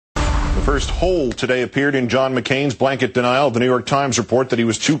The first hole today appeared in John McCain's blanket denial of the New York Times report that he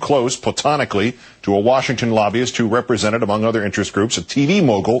was too close, platonically, to a Washington lobbyist who represented, among other interest groups, a TV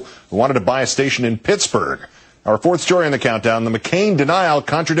mogul who wanted to buy a station in Pittsburgh. Our fourth story in the countdown, the McCain denial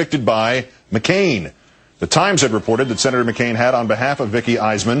contradicted by McCain. The Times had reported that Senator McCain had, on behalf of Vicky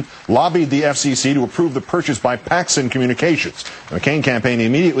Eisman, lobbied the FCC to approve the purchase by Paxson Communications. The McCain campaign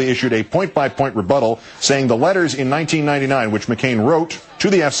immediately issued a point-by-point rebuttal, saying the letters in 1999, which McCain wrote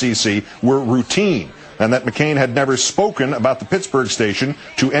to the FCC, were routine, and that McCain had never spoken about the Pittsburgh station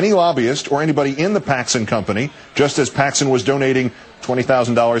to any lobbyist or anybody in the Paxson company, just as Paxson was donating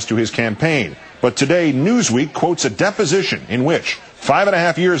 $20,000 to his campaign. But today, Newsweek quotes a deposition in which,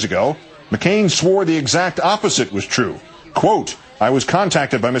 5.5 years ago, McCain swore the exact opposite was true. Quote, "I was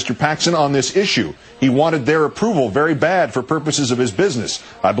contacted by Mr. Paxson on this issue. He wanted their approval very bad for purposes of his business.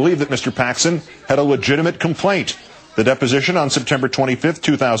 I believe that Mr. Paxson had a legitimate complaint." The deposition on September 25th,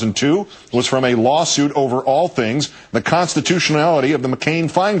 2002 was from a lawsuit over all things, the constitutionality of the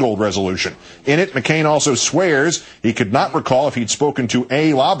McCain-Feingold resolution. In it, McCain also swears he could not recall if he'd spoken to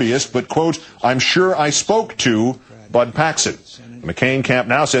a lobbyist, but, quote, "I'm sure I spoke to Bud Paxson." The McCain camp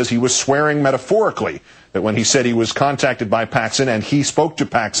now says he was swearing metaphorically, that when he said he was contacted by Paxson and he spoke to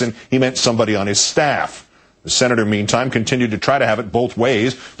Paxson, he meant somebody on his staff. The senator, meantime, continued to try to have it both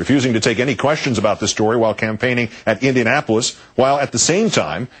ways, refusing to take any questions about the story while campaigning at Indianapolis, while at the same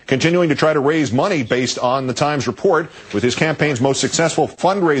time continuing to try to raise money based on the Times report with his campaign's most successful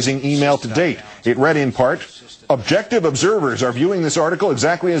fundraising email to date. It read in part, "Objective observers are viewing this article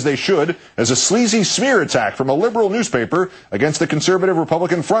exactly as they should, as a sleazy smear attack from a liberal newspaper against the conservative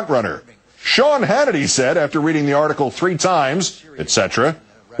Republican frontrunner. Sean Hannity said after reading the article 3 times, etc.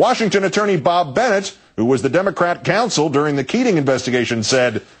 Washington attorney Bob Bennett, who was the Democrat counsel during the Keating investigation,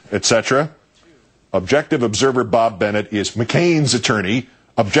 said, etc. Objective observer Bob Bennett is McCain's attorney.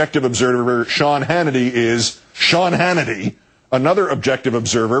 Objective observer Sean Hannity is Sean Hannity. Another objective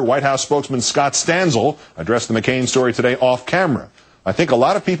observer, White House spokesman Scott Stanzel, addressed the McCain story today off camera. "I think a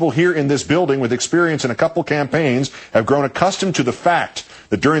lot of people here in this building with experience in a couple campaigns have grown accustomed to the fact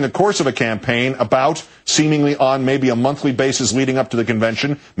that during the course of a campaign, about seemingly on maybe a monthly basis leading up to the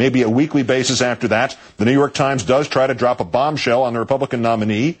convention, maybe a weekly basis after that, the New York Times does try to drop a bombshell on the Republican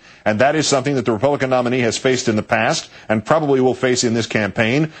nominee, and that is something that the Republican nominee has faced in the past and probably will face in this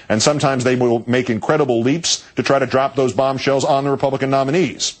campaign, and sometimes they will make incredible leaps to try to drop those bombshells on the Republican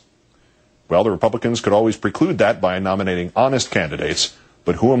nominees. Well, the Republicans could always preclude that by nominating honest candidates,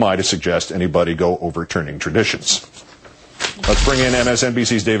 but who am I to suggest anybody go overturning traditions?" Let's bring in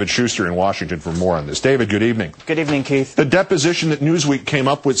MSNBC's David Shuster in Washington for more on this. David, good evening. Good evening, Keith. The deposition that Newsweek came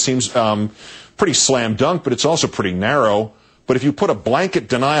up with seems pretty slam dunk, but it's also pretty narrow. But if you put a blanket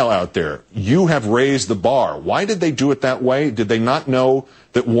denial out there, you have raised the bar. Why did they do it that way? Did they not know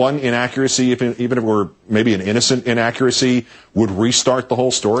that one inaccuracy, even if it were maybe an innocent inaccuracy, would restart the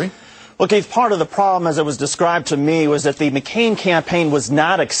whole story? Well, Keith, part of the problem, as it was described to me, was that the McCain campaign was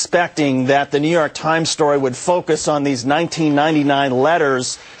not expecting that the New York Times story would focus on these 1999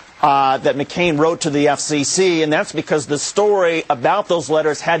 letters that McCain wrote to the FCC, and that's because the story about those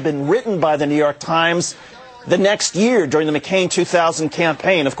letters had been written by the New York Times the next year during the McCain 2000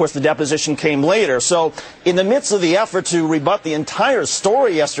 campaign. Of course, the deposition came later. So in the midst of the effort to rebut the entire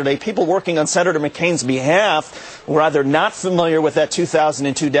story yesterday, people working on Senator McCain's behalf were either not familiar with that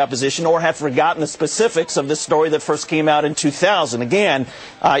 2002 deposition or had forgotten the specifics of the story that first came out in 2000. Again,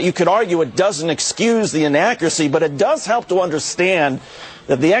 you could argue it doesn't excuse the inaccuracy, but it does help to understand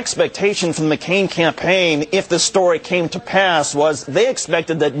that the expectation from the McCain campaign, if the story came to pass, was they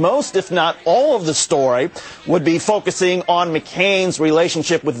expected that most, if not all of the story, would be focusing on McCain's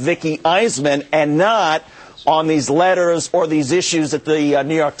relationship with Vicky Eisman and not on these letters or these issues that the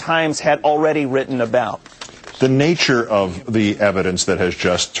New York Times had already written about. The nature of the evidence that has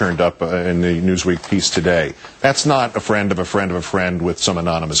just turned up in the Newsweek piece today, that's not a friend of a friend of a friend with some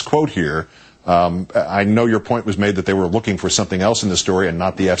anonymous quote here. I know your point was made that they were looking for something else in the story and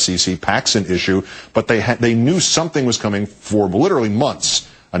not the FCC Paxson issue, but they knew something was coming for literally months,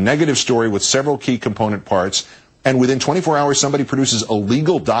 a negative story with several key component parts, and within 24 hours somebody produces a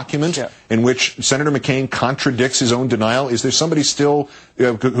legal document in which Senator McCain contradicts his own denial. Is there somebody still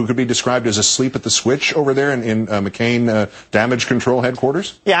who could be described as asleep at the switch over there in McCain damage control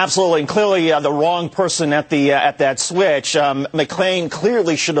headquarters? Yeah, absolutely. And clearly the wrong person at that switch. McCain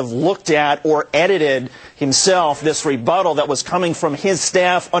clearly should have looked at or edited himself this rebuttal that was coming from his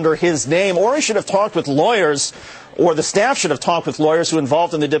staff under his name, or he should have talked with lawyers or the staff should have talked with lawyers who were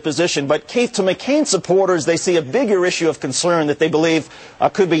involved in the deposition. But, Keith, to McCain supporters, they see a bigger issue of concern that they believe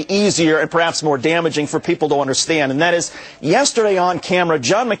could be easier and perhaps more damaging for people to understand. And that is, yesterday on camera,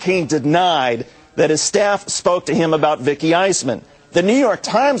 John McCain denied that his staff spoke to him about Vicky Eisman. The New York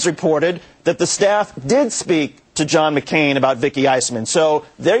Times reported that the staff did speak to John McCain about Vicky Eisman. So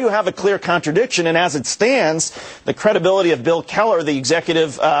there you have a clear contradiction, and as it stands, the credibility of Bill Keller, the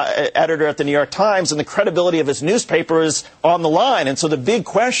executive editor at the New York Times, and the credibility of his newspaper is on the line. And so the big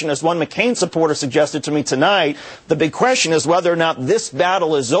question, as one McCain supporter suggested to me tonight, the big question is whether or not this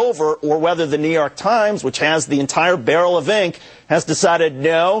battle is over, or whether the New York Times, which has the entire barrel of ink, has decided,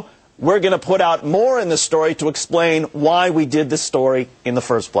 no, we're going to put out more in this story to explain why we did this story in the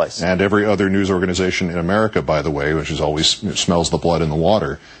first place. And every other news organization in America, by the way, which is always smells the blood in the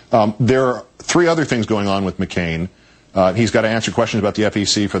water. There are three other things going on with McCain. He's got to answer questions about the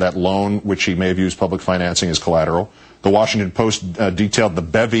FEC for that loan, which he may have used public financing as collateral. The Washington Post detailed the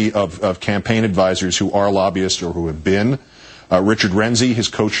bevy of campaign advisors who are lobbyists or who have been. Richard Renzi, his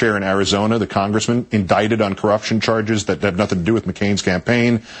co-chair in Arizona, the congressman, indicted on corruption charges that have nothing to do with McCain's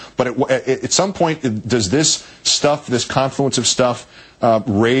campaign. But at some point, does this stuff, this confluence of stuff,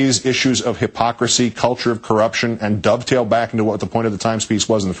 raise issues of hypocrisy, culture of corruption, and dovetail back into what the point of the Times piece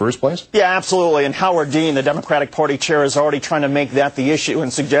was in the first place? Yeah, absolutely. And Howard Dean, the Democratic Party chair, is already trying to make that the issue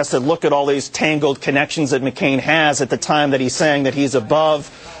and suggested, look at all these tangled connections that McCain has at the time that he's saying that he's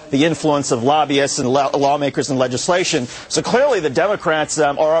above the influence of lobbyists and lawmakers and legislation. So clearly the Democrats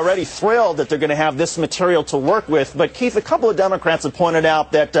are already thrilled that they're going to have this material to work with. But, Keith, a couple of Democrats have pointed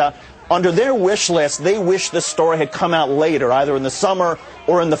out that under their wish list, they wish this story had come out later, either in the summer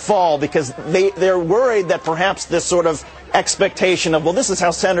or in the fall, because they're worried that perhaps this sort of expectation of, well, this is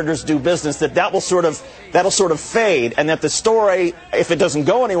how senators do business, that'll sort of fade, and that the story, if it doesn't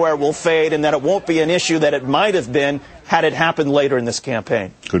go anywhere, will fade, and that it won't be an issue that it might have been had it happened later in this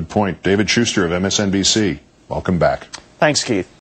campaign. Good point. David Shuster of MSNBC, welcome back. Thanks, Keith.